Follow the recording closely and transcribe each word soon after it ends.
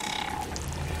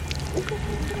Well,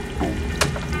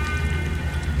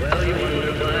 you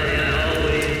wonder why I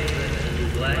always dress in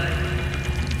black.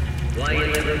 Why you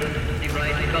never see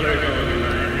bright colors on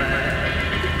my back.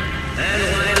 And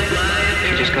why the fly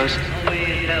She just goes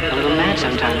always have a little mad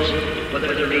sometimes. Whether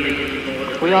there's a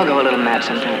reason for We all go a little mad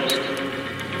sometimes.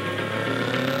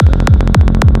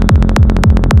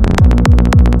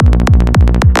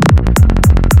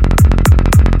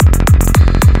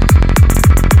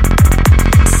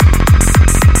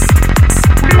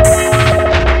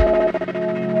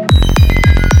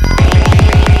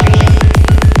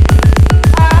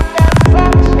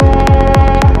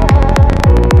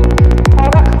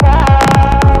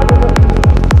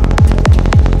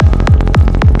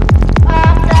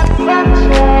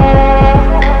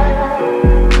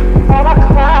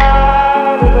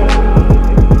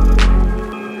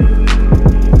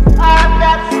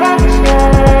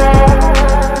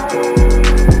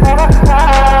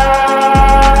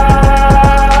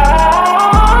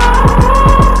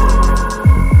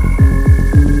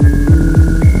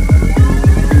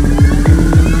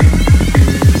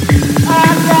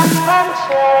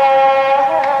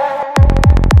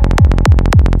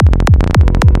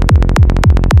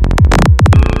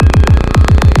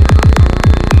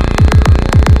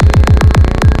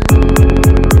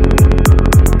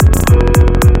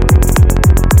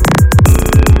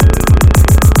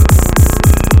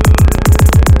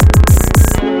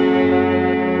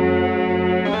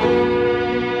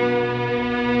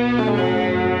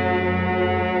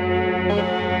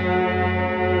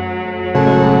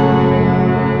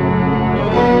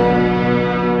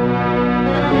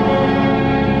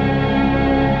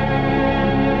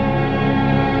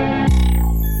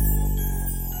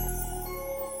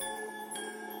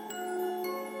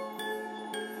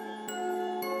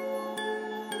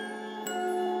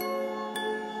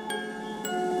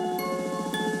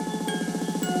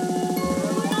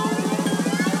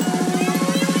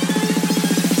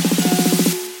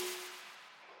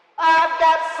 I've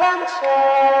got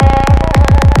sunshine.